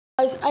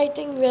Guys, I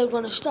think we are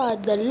gonna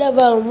start the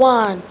level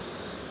 1.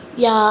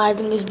 Yeah, I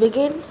think it's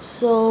begin.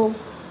 So,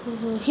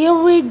 here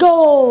we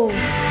go.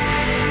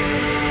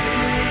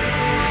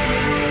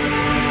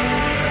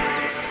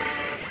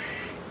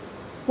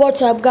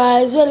 What's up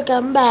guys,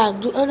 welcome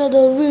back to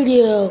another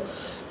video.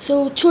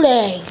 So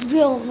today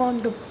we are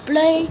going to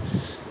play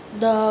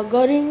the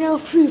Garena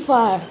Free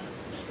Fire.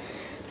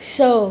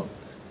 So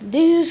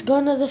this is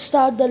gonna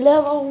start the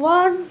level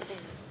 1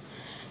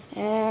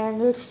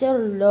 and it's still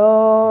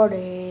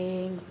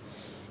loading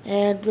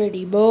and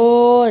pretty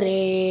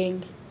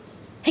boring.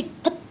 Hey,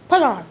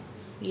 hold on.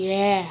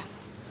 Yeah.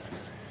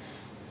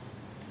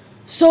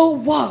 So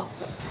wow,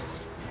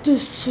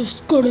 this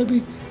is gonna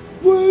be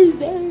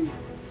crazy.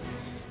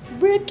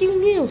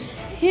 Breaking news!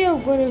 Here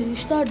we're gonna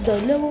start the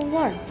level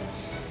 1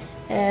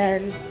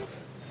 and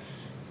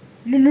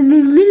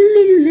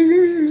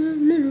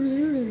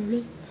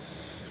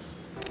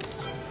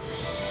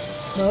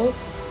so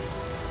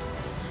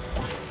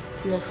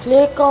let's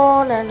click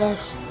on and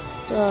let's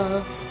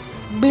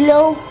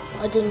below,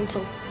 I think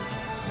so,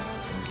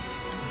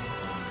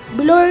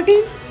 below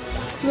 18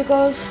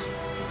 because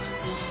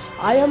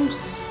I am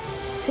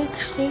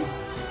 16.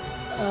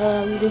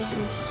 This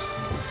is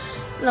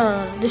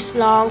this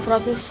long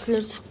process.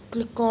 Let's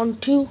click on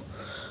 2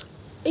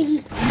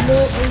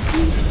 below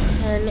 18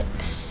 and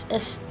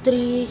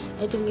S3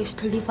 I think is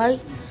 35.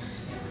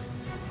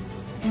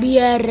 Be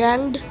a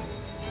ranked.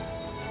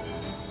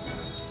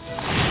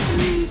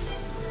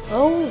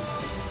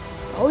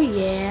 Oh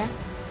yeah,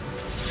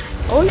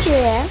 oh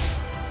yeah,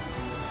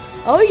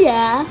 oh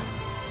yeah,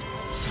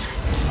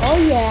 oh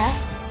yeah.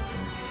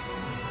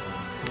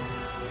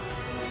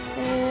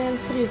 And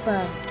Free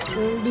Fire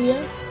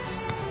India.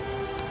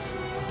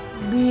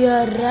 Be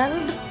a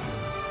ranked.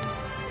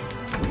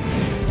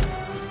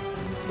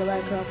 The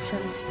back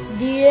options.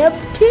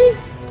 DFT.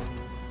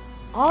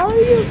 Are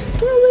you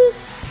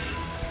serious?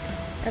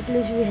 At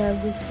least we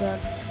have this gun.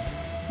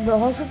 But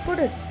how should put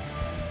it?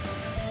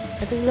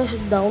 I think I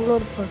should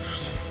download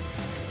first.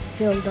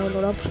 Here,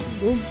 download option.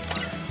 Boom.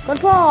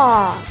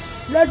 Confirm.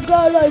 Let's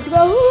go. Let's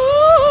go.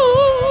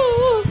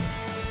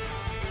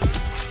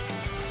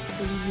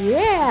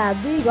 Yeah,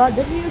 we got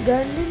the new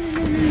gun.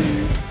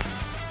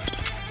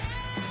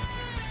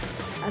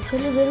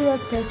 Actually, there is a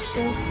pet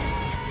store.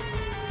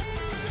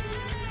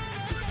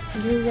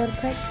 This is our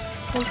pet.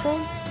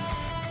 Confirm.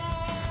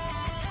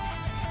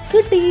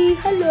 Kitty,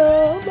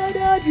 hello, where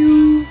are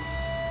you?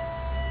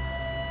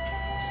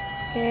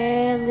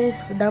 And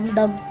this Dum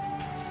Dum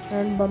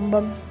and Bum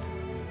Bum.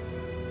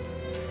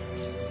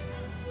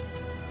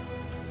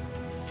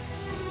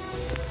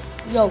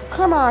 Yo,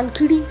 come on,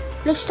 kitty.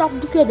 Let's talk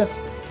together.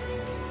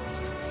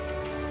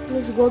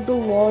 Let's go to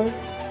wall.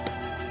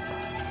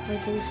 I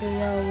think so,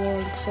 yeah,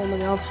 wall. So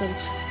many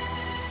options.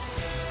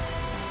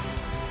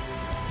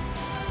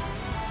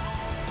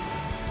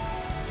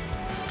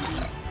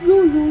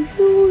 Yo.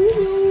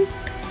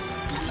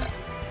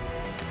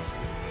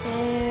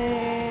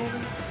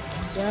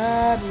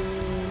 And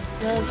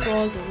that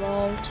was the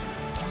vault.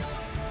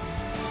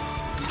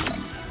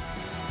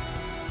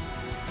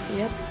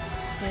 Yep.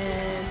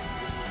 And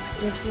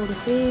let's go to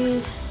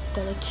face,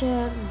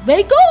 collection,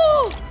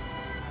 vehicle!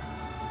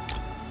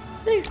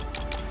 Wait,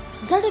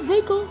 is that a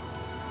vehicle?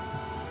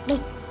 No.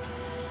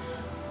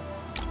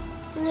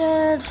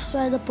 Let's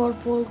try the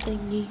purple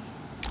thingy.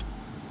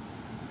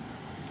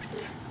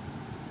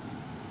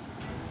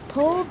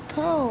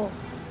 Purple.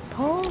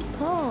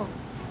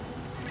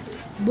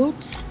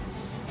 Boots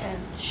and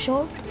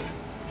short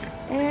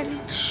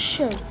and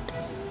shirt.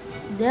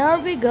 There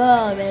we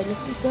go, man.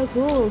 Looking so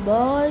cool,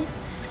 boy.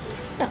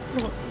 No,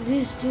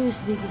 these two is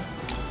bigger.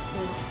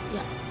 No,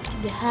 yeah,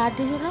 the hat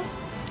is enough.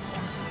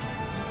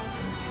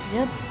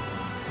 Yep.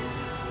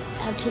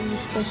 Actually,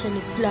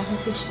 especially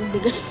glasses is too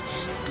bigger.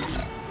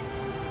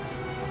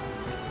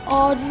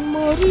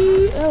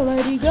 Ordinary,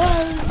 very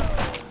good.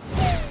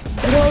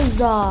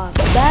 Groza,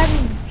 bang,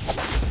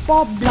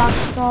 pop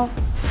blaster.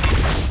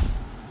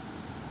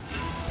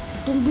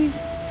 It will be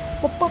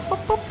pop.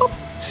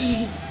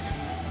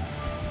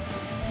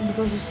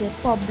 Because it's a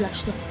pop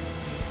blaster.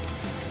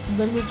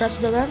 When we touch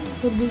the gun,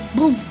 it will be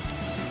boom.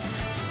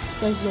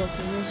 That's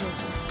awesome.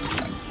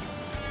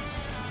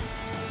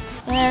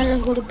 And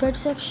let's go to pet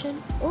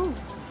section. Oh,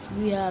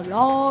 we have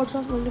lots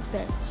of many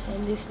pets.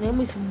 And this name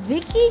is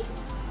Vicky.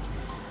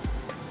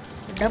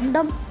 Dum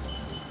Dum.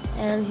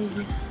 And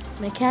he's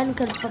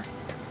mechanical pup.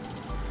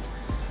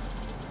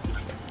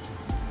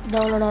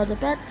 Download all the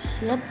pets.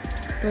 Yep.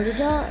 Put it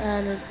here.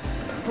 And it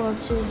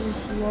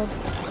purchases what?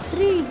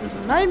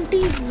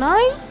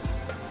 399.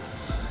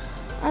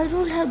 I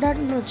don't have that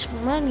much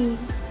money.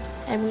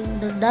 I mean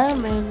the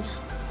diamonds.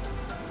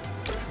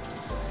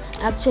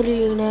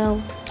 Actually, you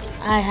know,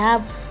 I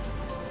have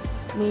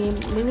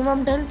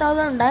minimum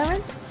 10,000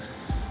 diamonds,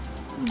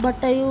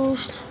 but I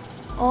used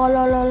all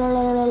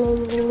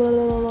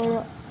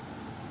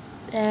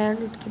and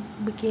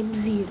it became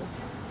 0.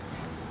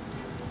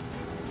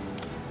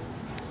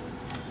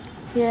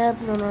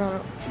 Yep,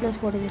 no. Let's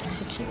go to this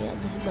section. Yeah,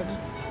 this is better.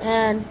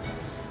 And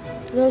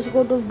let's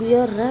go to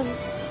beer rank.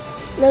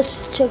 Let's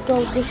check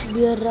out this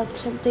beer rack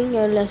something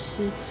and let's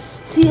see.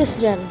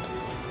 CS run.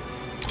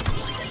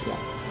 Yeah.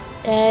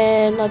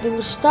 And I think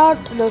we start.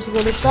 Let's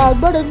go to start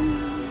button.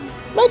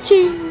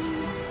 Matching.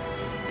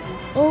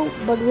 Oh,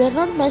 but we are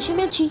not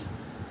matchy.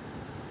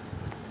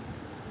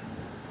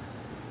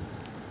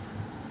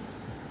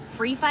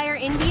 Free Fire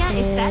India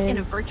is set in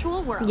a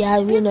virtual world. Yeah,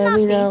 we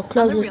know.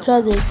 Close it.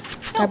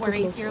 Don't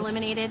worry if you're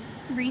eliminated.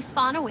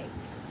 Respawn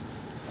awaits.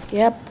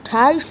 Yep,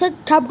 I said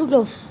tap to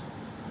close.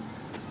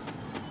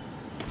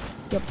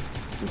 Yep,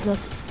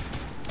 because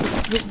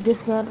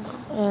this guy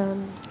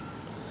and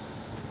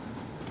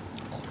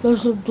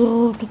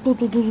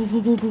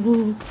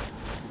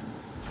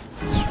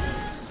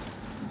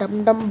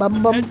dum dum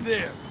bum bum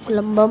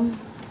flum bum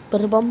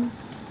bum.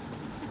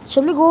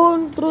 Shall we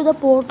go through the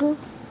portal?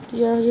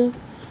 Yeah.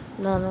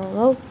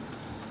 No.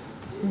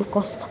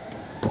 Because the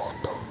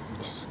portal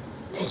is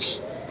very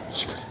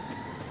evil.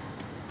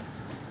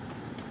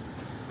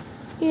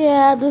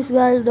 Yeah, this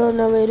guy don't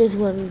know where is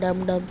one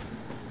dum.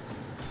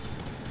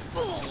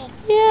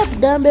 Yep,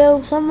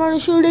 dumbbell, someone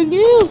is shooting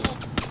you.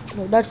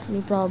 No, that's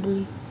me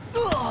probably.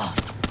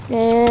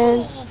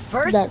 And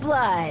first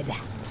blood.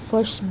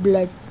 First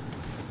blood.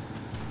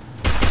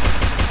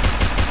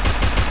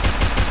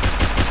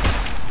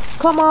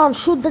 Come on,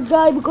 shoot that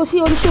guy because he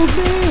already shot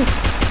me.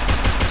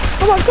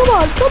 Come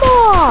on.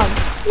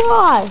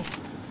 Why?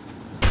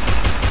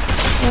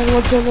 And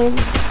what's your name?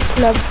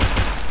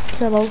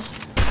 Clubhouse.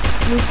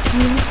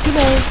 Mickey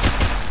Mouse.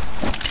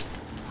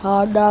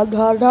 Hard dog.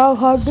 Double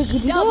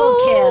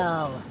kill.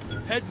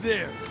 Head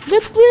there.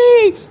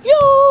 Victory!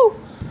 Yo!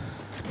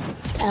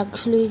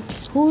 Actually,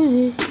 who is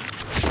he?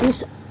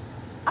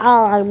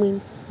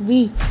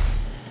 We.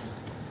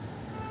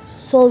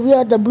 So we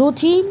are the blue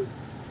team.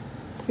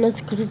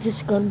 Let's get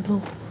this gun,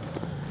 bro.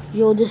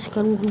 Yo, this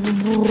gun.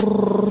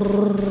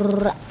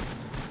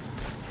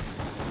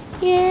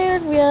 Yeah,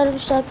 we are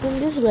stuck in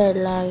this red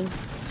line.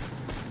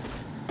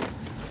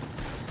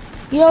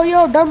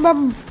 Yo,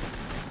 dumb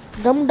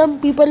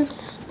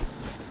peoples.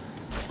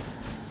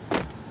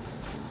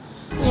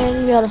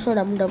 And we are also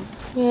dumb.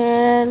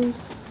 And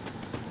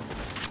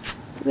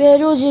we are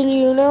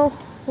usually,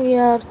 we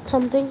are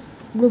something.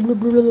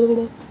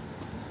 Blah.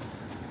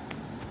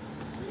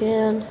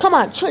 And come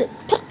on, shoot it.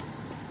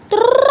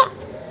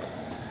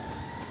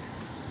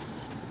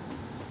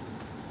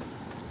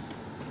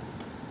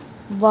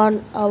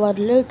 1 hour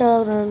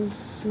later and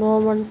no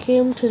one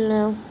came till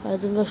now. I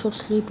think I should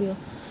sleep here.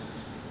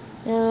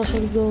 And I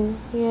should go.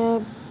 Yeah.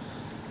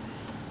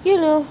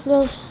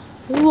 There's.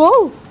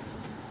 Whoa!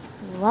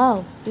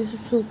 Wow, this is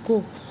so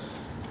cool.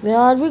 Where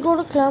are we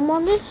gonna climb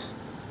on this?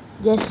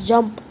 Just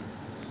jump.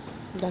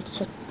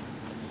 That's it.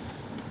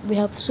 We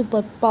have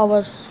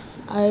superpowers.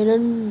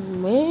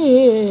 Iron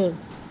Man.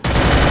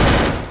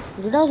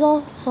 Did I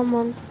saw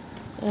someone?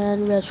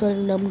 And we are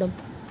showing dum.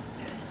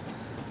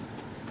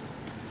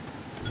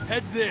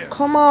 Head there.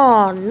 Come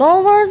on,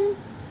 no one?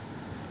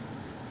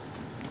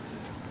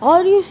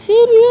 Are you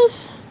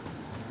serious?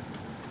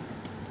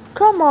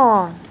 Come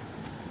on.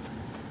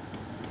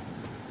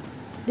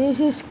 This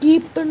is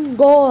keeping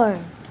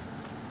going.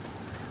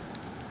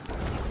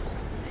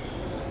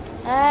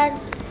 And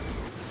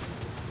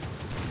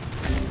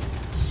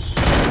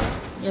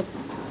yep.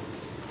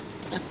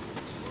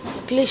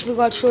 At least we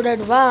got shot at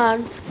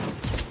one.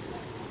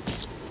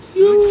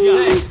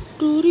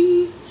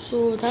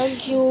 So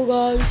thank you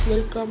guys.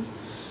 Welcome.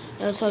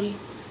 Sorry.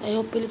 I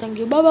hope you thank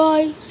you. Bye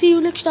bye. See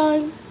you next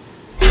time.